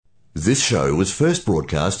This show was first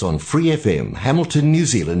broadcast on Free FM, Hamilton, New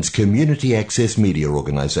Zealand's community access media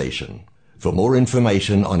organisation. For more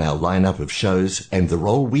information on our lineup of shows and the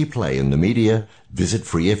role we play in the media, visit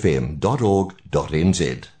freefm.org.nz.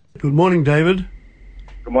 Good morning, David.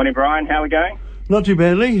 Good morning, Brian. How are we going? Not too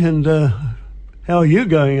badly. And how are you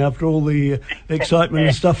going after all the excitement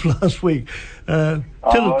and stuff last week? Tell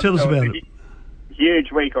us about it.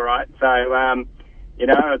 Huge week, all right. So,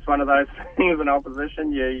 it's one of those things in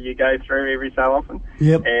opposition you go through every so often.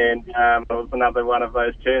 Yep. And it was another one of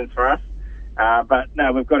those turns for us. But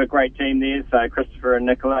no, we've got a great team there. So Christopher and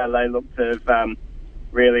Nicola, they look to have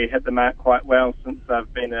really hit the mark quite well since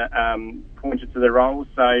they've been appointed to the roles.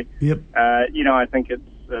 So, yep. I think it's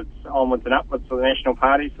onwards and upwards for the National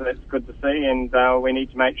Party, so that's good to see. And we need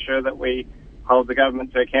to make sure that we hold the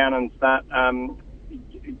government to account and start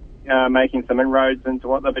making some inroads into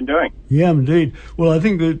what they've been doing. Yeah, indeed. Well, I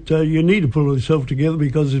think that you need to pull yourself together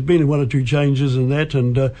because there's been one or two changes in that,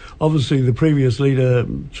 and obviously the previous leader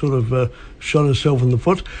sort of shot herself in the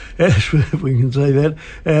foot, if we can say that.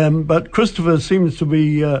 But Christopher seems to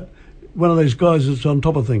be one of those guys that's on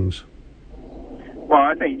top of things. Well,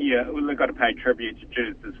 I think, we've got to pay tribute to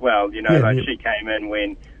Judith as well. She came in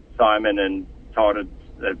when Simon and Todd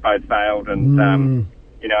had both failed, and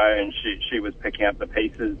and she was picking up the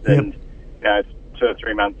pieces, and 2 or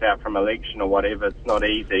 3 months out from election or whatever, it's not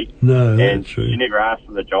easy. No, that's and true. She never asked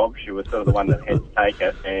for the job; she was sort of the one that had to take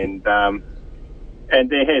it, and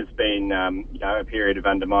there has been a period of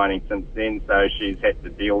undermining since then. So she's had to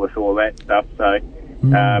deal with all that stuff. So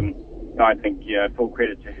I think full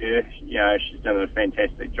credit to her. She's done a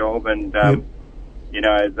fantastic job, and I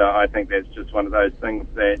think that's just one of those things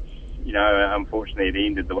that unfortunately it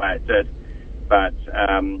ended the way it did. But,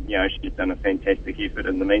 she's done a fantastic effort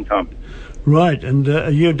in the meantime. Right, and are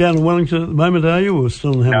you down in Wellington at the moment, are you, or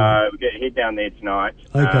still in Hamilton? No, we'll head down there tonight.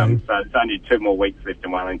 Okay. So it's only 2 more weeks left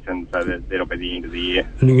in Wellington, so that'll be the end of the year.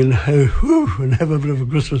 And you can and have a bit of a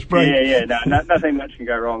Christmas break. Yeah, nothing much can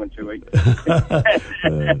go wrong in 2 weeks.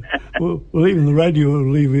 Well, even the radio will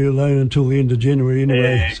leave you alone until the end of January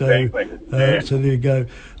anyway. Yeah, exactly. So there you go.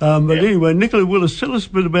 Anyway, Nicola Willis, tell us a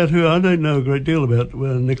bit about her. I don't know a great deal about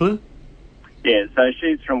Nicola. Yeah, so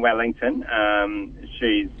she's from Wellington.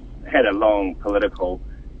 She's had a long political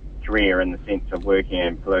career in the sense of working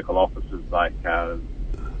in political offices like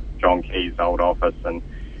John Key's old office, and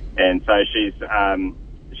so she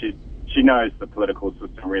knows the political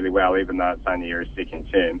system really well, even though it's only her second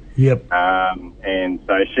term. Yep. And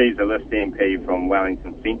so she's a list MP from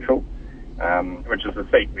Wellington Central, which is a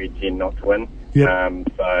seat we tend not to win. Yep.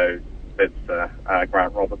 So that's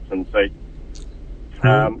Grant Robertson's seat.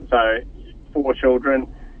 So 4 children,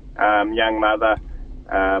 young mother,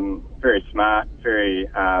 very smart, very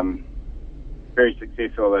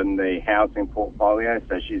successful in the housing portfolio.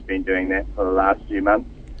 So she's been doing that for the last few months.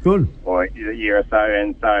 Good. Or a year or so.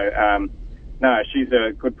 And so, she's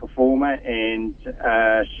a good performer, and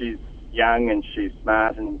she's young and she's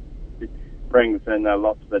smart and brings in a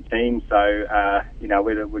lot to the team. So,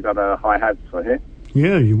 we've got high hopes for her.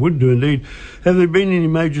 Yeah, you would do indeed. Have there been any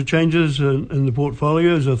major changes in the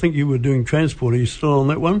portfolios? I think you were doing transport. Are you still on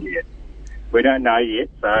that one? Yeah. We don't know yet,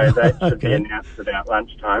 so that should be announced about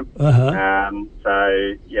lunchtime.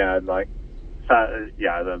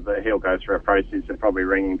 He'll go through a process of probably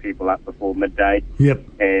ringing people up before midday. Yep.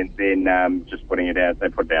 And then just putting it out. They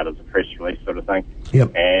put it out as a press release sort of thing.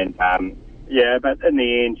 Yep. And, but in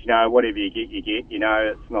the end, whatever you get, you get.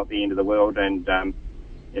 It's not the end of the world, and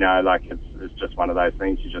it's just one of those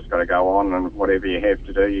things. You just got to go on, and whatever you have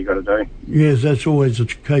to do, you got to do. Yes, that's always the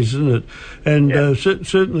case, isn't it? And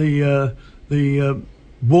certainly the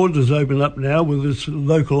borders open up now with this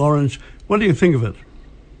local orange. What do you think of it?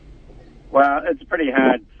 Well, it's a pretty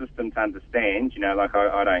hard system to understand. I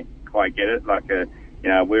don't quite get it.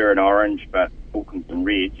 We're in orange, but Auckland's in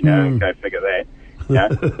red. Go figure that.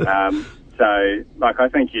 So, I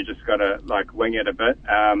think you just got to wing it a bit.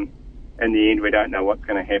 In the end, we don't know what's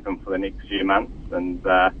going to happen for the next few months, and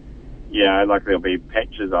there'll be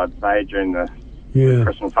patches, I'd say, during the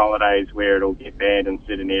Christmas holidays where it'll get bad in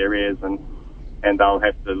certain areas, and they'll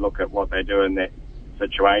have to look at what they do in that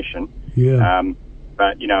situation. Yeah.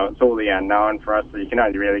 But it's all the unknown for us, so you can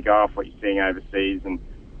only really go off what you're seeing overseas, and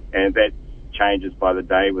that changes by the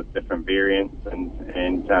day with different variants and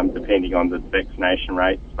depending on the vaccination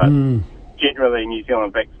rates. But generally, New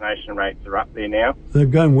Zealand vaccination rates are up there now. They're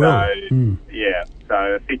going well. So,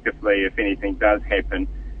 so effectively, if anything does happen,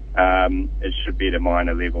 it should be at a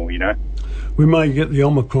minor level, We might get the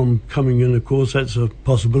Omicron coming in, of course. That's a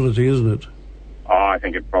possibility, isn't it? I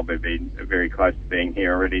think it'd probably be very close to being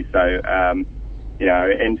here already. So,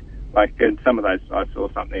 and like in some of those, I saw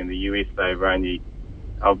something in the US, they were only,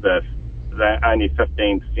 only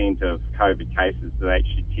 15% of COVID cases that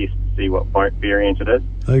actually test to see what variant it is.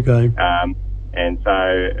 Okay. And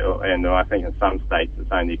I think in some states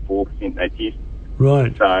it's only 4% they test.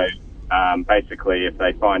 Right. So basically, if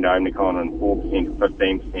they find Omicron in 4% or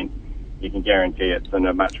 15%, you can guarantee it's in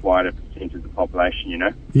a much wider percentage of the population, you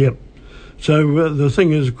know? Yep. So the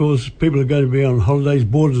thing is, of course, people are going to be on holidays,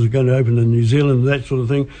 borders are going to open in New Zealand, that sort of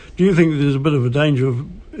thing. Do you think there's a bit of a danger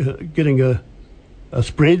of getting a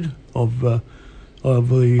spread of the... well,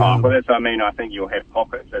 that's what I mean. I think you'll have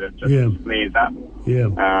pockets that it just flares up. Yeah.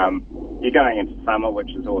 You're going into summer,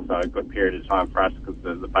 which is also a good period of time for us because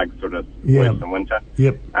the bugs sort of worse in winter.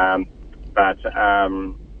 Yep.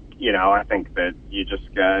 You know, I think that you just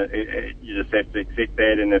have to accept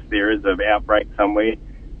that, and if there is an outbreak somewhere,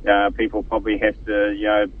 people probably have to, you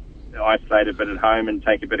know, isolate a bit at home and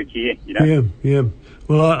take a bit of care, you know? Yeah.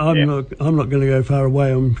 Well, I'm not going to go far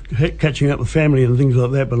away. I'm catching up with family and things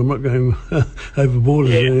like that, but I'm not going over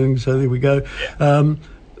borders or anything, so there we go. Yeah.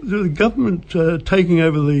 The government taking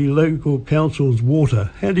over the local council's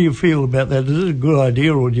water, how do you feel about that? Is it a good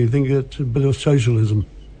idea, or do you think it's a bit of socialism?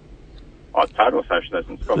 Oh, total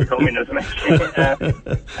socialism. It's probably communism, actually.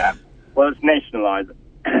 Well, it's nationalising.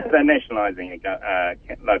 They're nationalising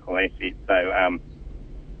local assets, so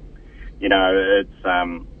you know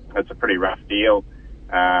it's a pretty rough deal.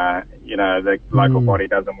 You know, the local body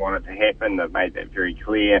doesn't want it to happen. They've made that very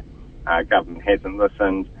clear. Government hasn't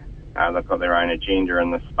listened. They've got their own agenda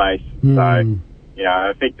in this space. So, you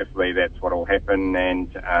know, effectively that's what will happen, and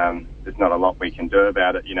there's not a lot we can do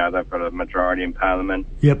about it. You know, they've got a majority in Parliament.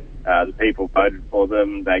 Yep. The people voted for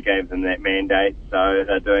them. They gave them that mandate, so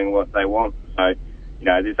they're doing what they want. So, you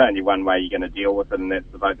know, there's only one way you're going to deal with it, and that's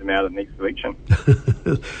to vote them out at the next election.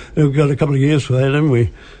 We've got a couple of years for that, haven't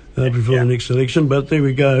we, before the next election? But there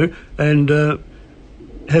we go. And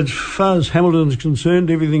as far as Hamilton's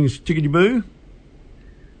concerned, everything's tickety-boo?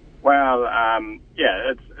 Well,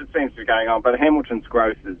 it seems to be going on, but Hamilton's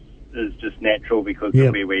growth is just natural because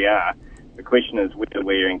of where we are. The question is whether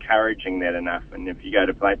we're encouraging that enough, and if you go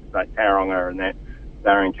to places like Tauranga and that,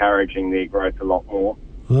 they're encouraging their growth a lot more.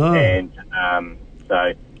 Oh. And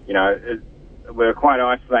so, you know, we're quite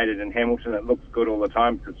isolated in Hamilton. It looks good all the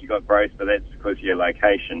time because you've got growth, but that's because of your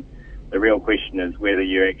location. The real question is whether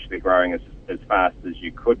you're actually growing as fast as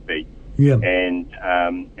you could be. Yeah. And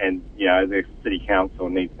you know, the city council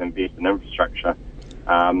needs to invest in infrastructure,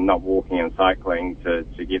 not walking and cycling to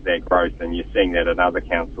get that growth, and you're seeing that in other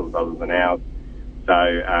councils other than ours. So,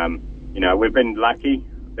 you know, we've been lucky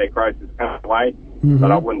that growth has come away,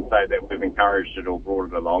 but I wouldn't say that we've encouraged it or brought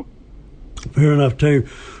it along. Fair enough too.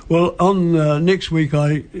 Well, on next week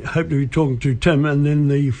I hope to be talking to Tim, and then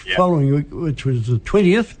the following week, which was the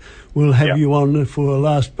 20th, we'll have you on for a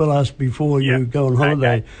last before you go on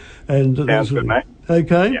holiday. Okay. And sounds good, mate.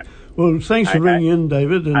 Okay. Yeah. Well, thanks for ringing in,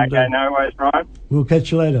 David. And, okay, no worries, Brian. We'll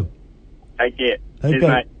catch you later. Take care. Okay. Cheers,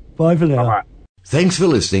 mate. Bye for now. Bye-bye. Thanks for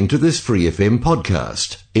listening to this Free FM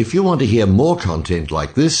podcast. If you want to hear more content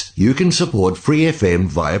like this, you can support Free FM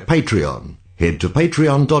via Patreon. Head to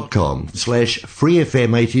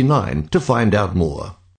patreon.com/freefm89 to find out more.